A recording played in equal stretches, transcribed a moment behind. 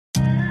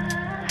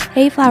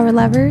Hey flower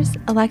lovers,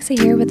 Alexa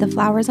here with the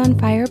Flowers on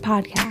Fire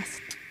podcast,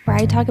 where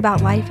I talk about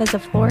life as a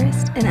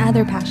florist and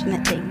other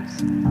passionate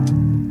things.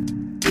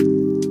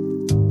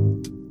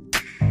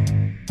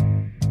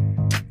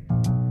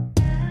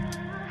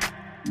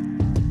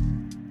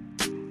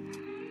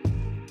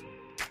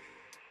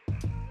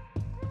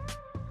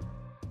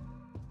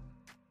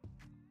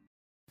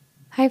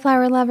 Hi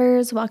flower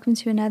lovers, welcome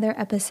to another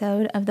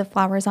episode of the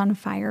Flowers on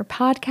Fire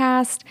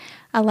podcast.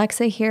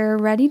 Alexa here,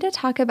 ready to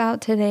talk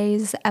about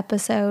today's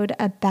episode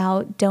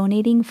about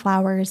donating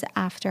flowers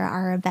after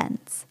our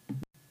events.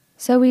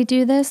 So we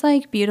do this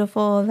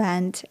beautiful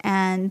event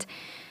and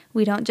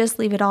we don't just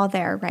leave it all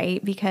there,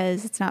 right?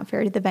 Because it's not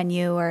fair to the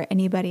venue or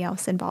anybody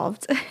else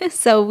involved.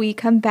 So we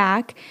come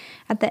back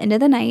at the end of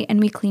the night and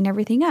we clean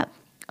everything up.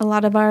 A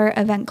lot of our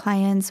event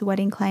clients,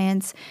 wedding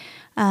clients,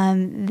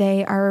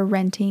 they are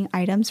renting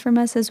items from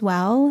us as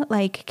well,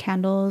 like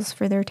candles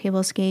for their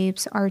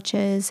tablescapes,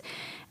 arches,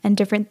 and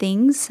different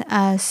things.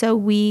 So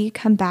we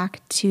come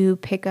back to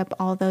pick up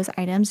all those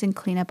items and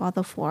clean up all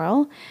the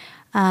floral.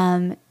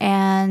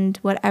 And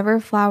whatever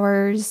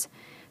flowers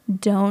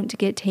don't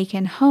get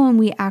taken home,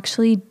 we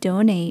actually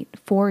donate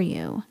for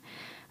you.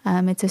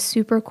 It's a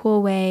super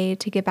cool way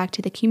to get back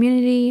to the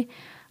community.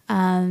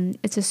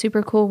 It's a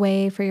super cool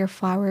way for your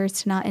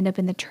flowers to not end up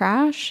in the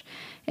trash,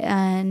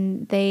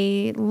 and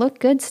they look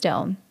good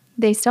still.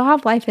 They still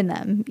have life in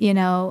them. You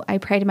know, I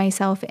pride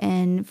myself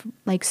in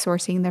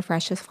sourcing the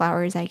freshest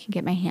flowers I can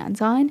get my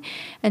hands on.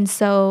 And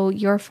so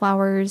your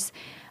flowers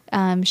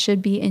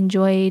should be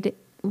enjoyed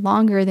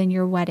longer than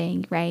your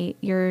wedding, right?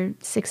 Your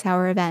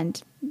 6-hour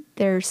event.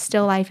 There's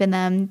still life in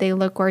them. They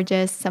look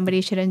gorgeous. Somebody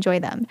should enjoy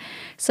them.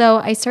 So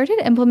I started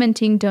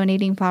implementing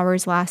donating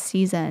flowers last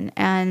season,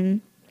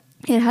 and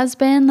it has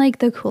been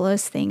the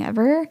coolest thing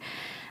ever.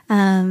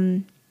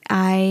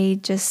 I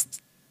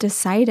just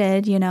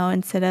decided,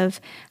 instead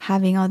of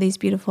having all these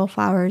beautiful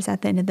flowers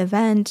at the end of the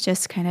event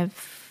just kind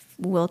of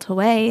wilt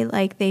away,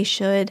 they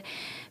should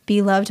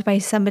be loved by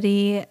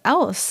somebody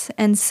else.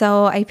 And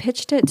so I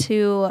pitched it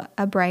to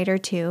a bride or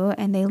two,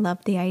 and they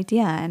loved the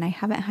idea. And I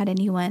haven't had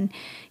anyone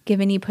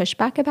give any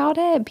pushback about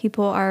it.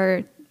 People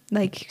are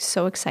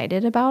so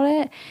excited about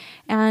it.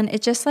 And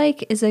it just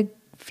is a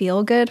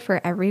feel good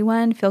for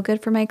everyone, feel good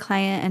for my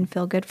client, and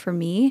feel good for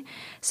me,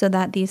 so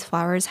that these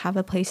flowers have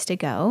a place to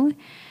go.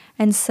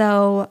 And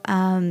so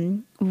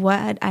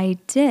what I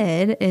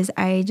did is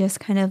I just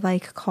kind of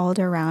called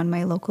around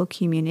my local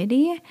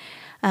community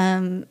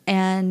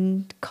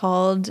and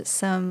called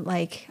some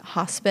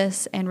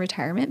hospice and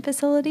retirement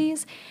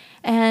facilities,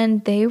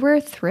 and they were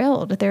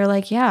thrilled.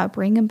 They're yeah,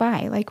 bring them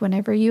by.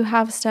 Whenever you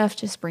have stuff,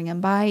 just bring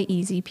them by,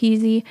 easy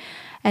peasy.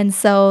 And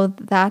so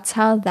that's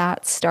how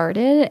that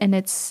started. And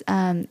it's,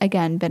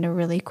 again, been a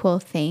really cool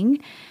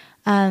thing.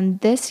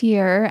 This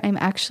year, I'm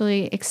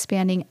actually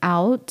expanding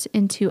out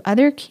into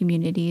other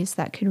communities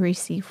that could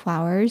receive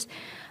flowers.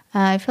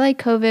 I feel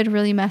like COVID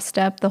really messed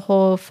up the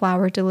whole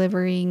flower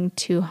delivering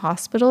to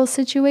hospital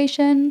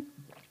situation.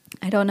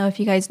 I don't know if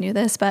you guys knew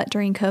this, but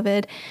during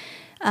COVID,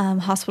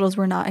 hospitals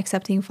were not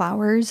accepting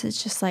flowers.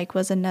 It's just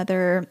was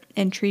another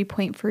entry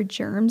point for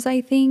germs,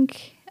 I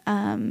think.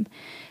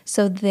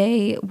 So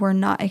they were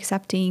not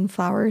accepting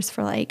flowers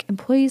for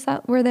employees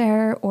that were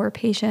there or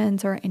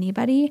patients or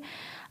anybody.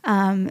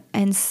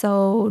 And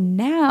so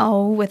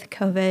now with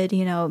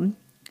COVID,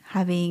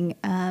 having,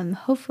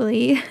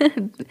 hopefully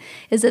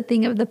is a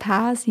thing of the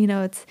past,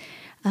 it's,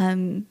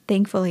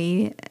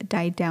 thankfully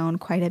died down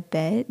quite a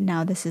bit.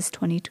 Now this is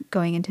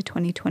going into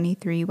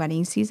 2023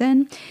 wedding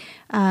season.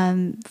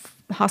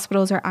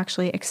 Hospitals are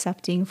actually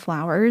accepting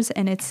flowers,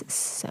 and it's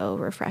so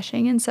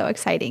refreshing and so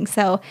exciting.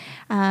 So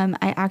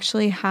I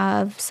actually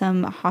have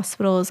some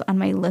hospitals on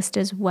my list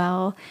as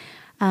well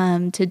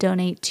to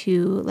donate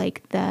to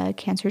the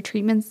cancer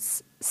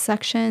treatments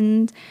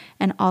section,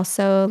 and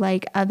also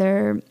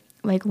other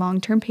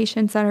long-term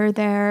patients that are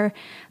there.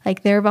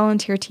 Their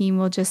volunteer team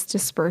will just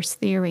disperse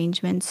the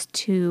arrangements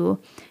to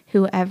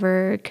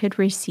whoever could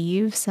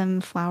receive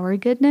some flower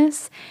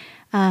goodness.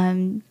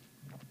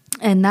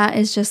 And that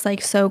is just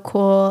so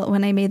cool.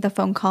 When I made the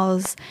phone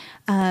calls,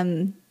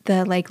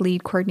 the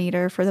lead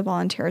coordinator for the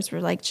volunteers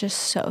were just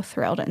so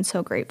thrilled and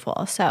so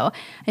grateful. So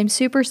I'm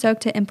super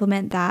stoked to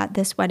implement that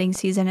this wedding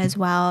season as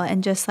well,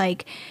 and just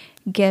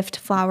gift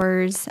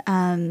flowers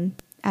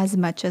as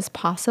much as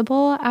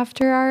possible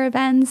after our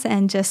events,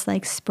 and just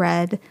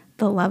spread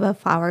the love of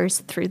flowers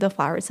through the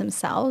flowers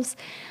themselves.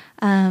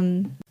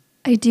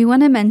 I do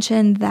want to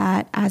mention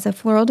that as a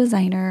floral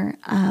designer,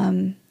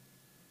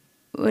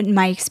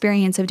 my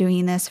experience of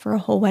doing this for a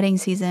whole wedding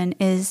season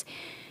is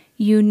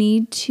you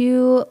need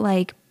to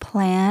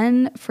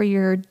plan for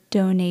your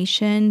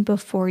donation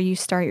before you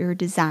start your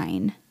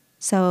design.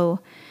 So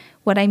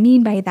what I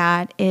mean by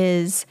that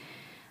is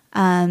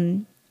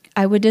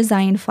I would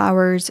design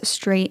flowers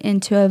straight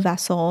into a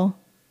vessel,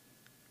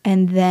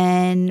 and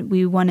then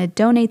we want to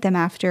donate them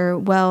after.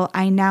 Well,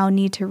 I now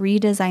need to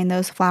redesign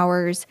those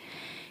flowers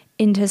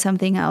into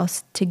something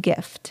else to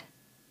gift,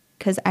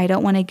 because I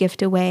don't want to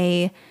gift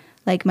away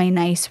like my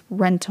nice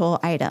rental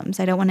items.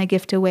 I don't want to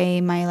gift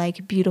away my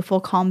like beautiful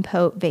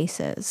compote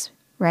vases,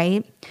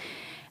 right?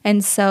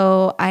 And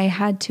so I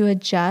had to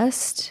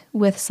adjust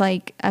with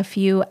like a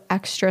few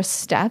extra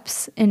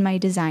steps in my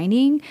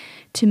designing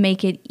to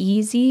make it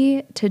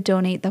easy to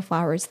donate the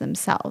flowers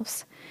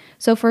themselves.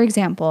 So for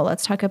example,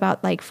 let's talk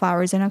about like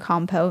flowers in a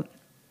compote.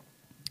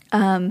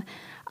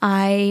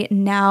 I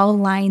now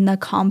line the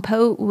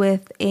compote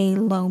with a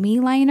Lomi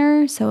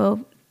liner.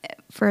 So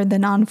for the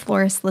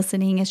non-florist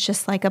listening, it's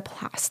just like a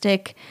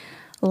plastic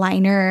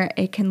liner.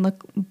 It can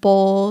look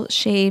bowl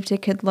shaped.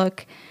 It could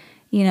look,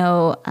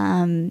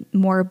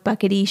 more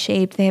buckety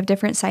shaped. They have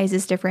different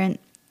sizes,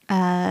 different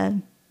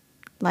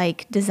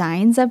like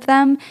designs of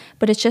them,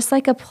 but it's just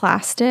like a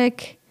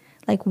plastic,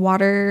 like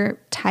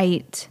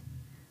watertight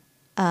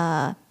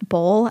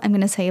bowl. I'm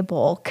going to say a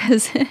bowl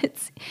because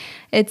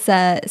it's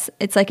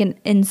like an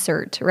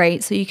insert,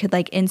 right? So you could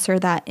like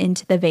insert that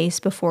into the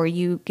vase before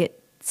you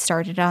get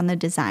started on the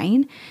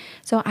design.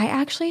 So I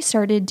actually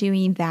started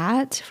doing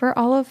that for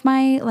all of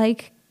my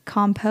like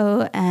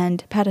compote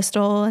and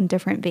pedestal and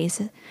different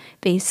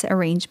vase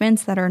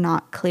arrangements that are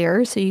not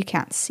clear, so you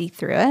can't see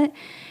through it.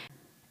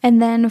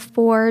 And then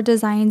for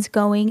designs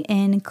going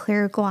in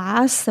clear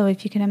glass, so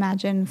if you can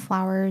imagine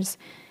flowers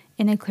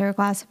in a clear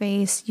glass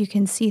vase, you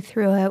can see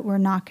through it. We're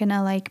not going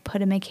to like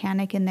put a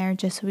mechanic in there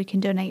just so we can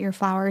donate your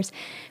flowers,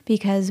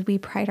 because we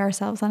pride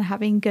ourselves on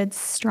having good,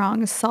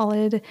 strong,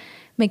 solid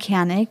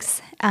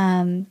mechanics.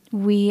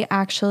 We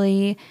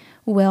actually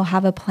will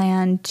have a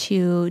plan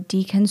to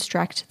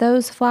deconstruct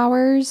those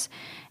flowers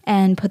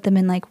and put them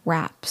in like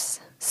wraps.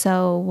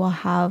 So we'll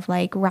have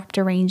like wrapped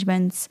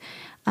arrangements.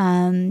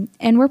 And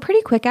we're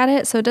pretty quick at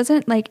it. So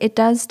it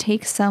does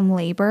take some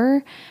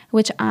labor,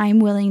 which I'm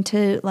willing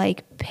to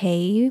like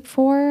pay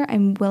for.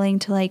 I'm willing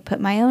to like put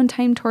my own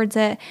time towards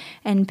it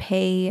and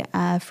pay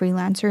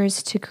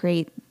freelancers to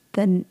create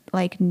the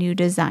like new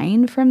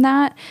design from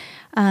that.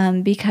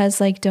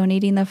 Because like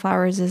donating the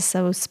flowers is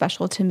so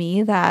special to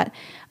me that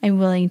I'm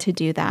willing to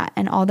do that.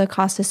 And all the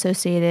costs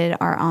associated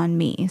are on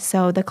me.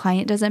 So the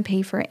client doesn't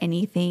pay for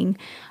anything.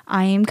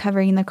 I am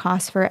covering the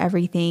cost for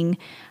everything.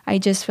 I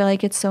just feel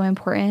like it's so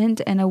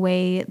important in a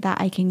way that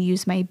I can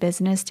use my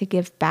business to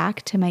give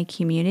back to my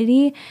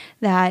community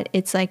that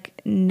it's like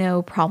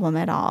no problem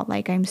at all.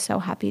 Like I'm so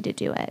happy to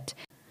do it.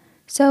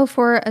 So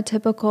for a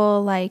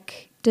typical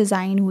like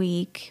design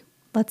week,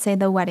 let's say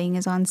the wedding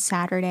is on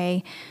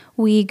Saturday,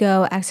 we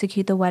go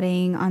execute the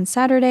wedding on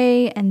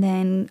Saturday, and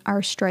then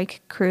our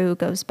strike crew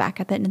goes back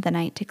at the end of the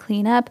night to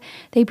clean up.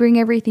 They bring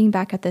everything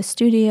back at the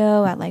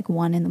studio at like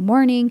 1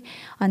 a.m.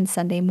 on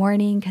Sunday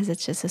morning because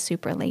it's just a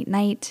super late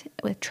night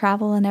with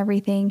travel and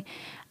everything.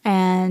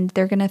 And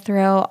they're going to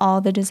throw all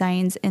the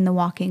designs in the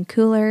walk-in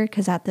cooler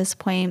because at this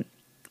point,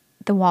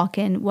 the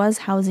walk-in was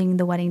housing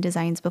the wedding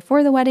designs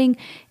before the wedding.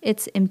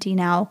 It's empty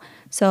now.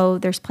 So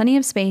there's plenty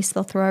of space.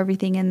 They'll throw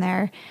everything in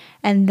there.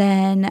 And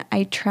then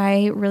I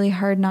try really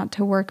hard not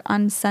to work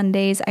on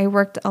Sundays. I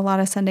worked a lot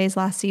of Sundays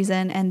last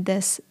season, and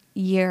this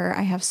year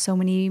I have so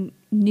many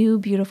new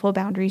beautiful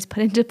boundaries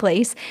put into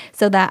place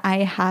so that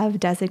I have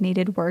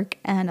designated work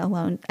and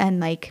alone and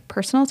like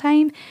personal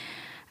time.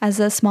 As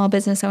a small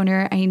business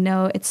owner, I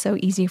know it's so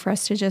easy for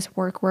us to just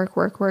work.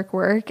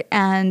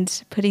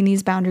 And putting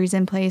these boundaries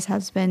in place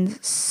has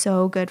been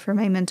so good for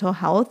my mental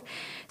health.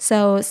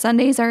 So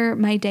Sundays are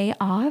my day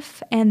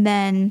off. And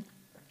then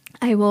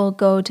I will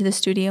go to the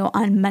studio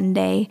on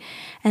Monday.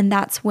 And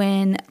that's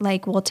when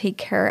like we'll take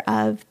care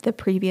of the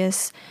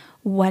previous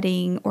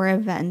wedding or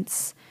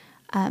events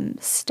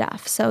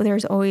stuff. So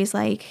there's always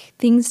like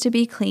things to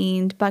be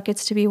cleaned,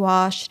 buckets to be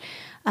washed,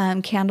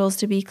 candles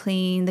to be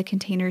cleaned, the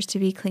containers to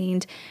be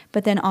cleaned.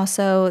 But then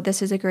also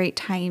this is a great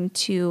time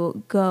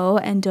to go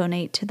and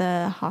donate to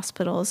the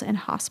hospitals and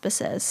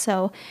hospices.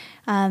 So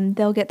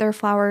they'll get their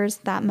flowers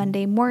that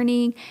Monday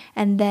morning,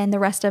 and then the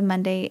rest of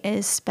Monday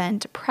is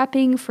spent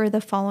prepping for the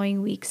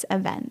following week's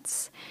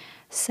events.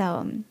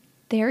 So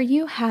there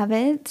you have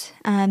it.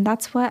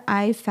 That's what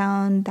I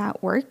found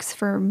that works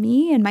for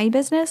me and my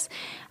business.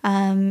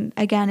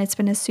 Again, it's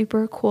been a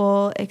super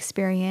cool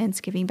experience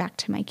giving back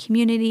to my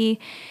community.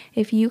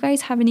 If you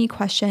guys have any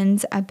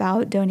questions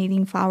about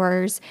donating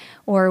flowers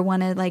or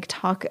want to like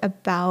talk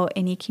about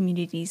any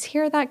communities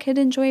here that could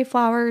enjoy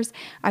flowers,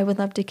 I would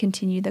love to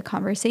continue the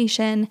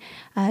conversation.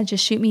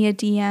 Just shoot me a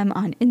DM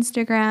on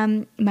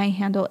Instagram. My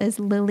handle is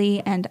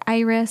Lily and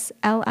Iris,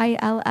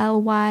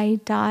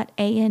 LILLY.AND.IRIS,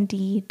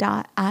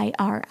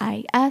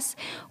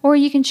 or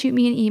you can shoot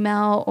me an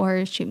email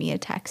or shoot me a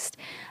text.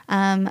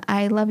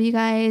 I love you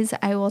guys.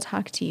 I will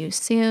talk to you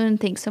soon.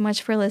 Thanks so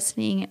much for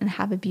listening and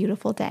have a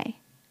beautiful day.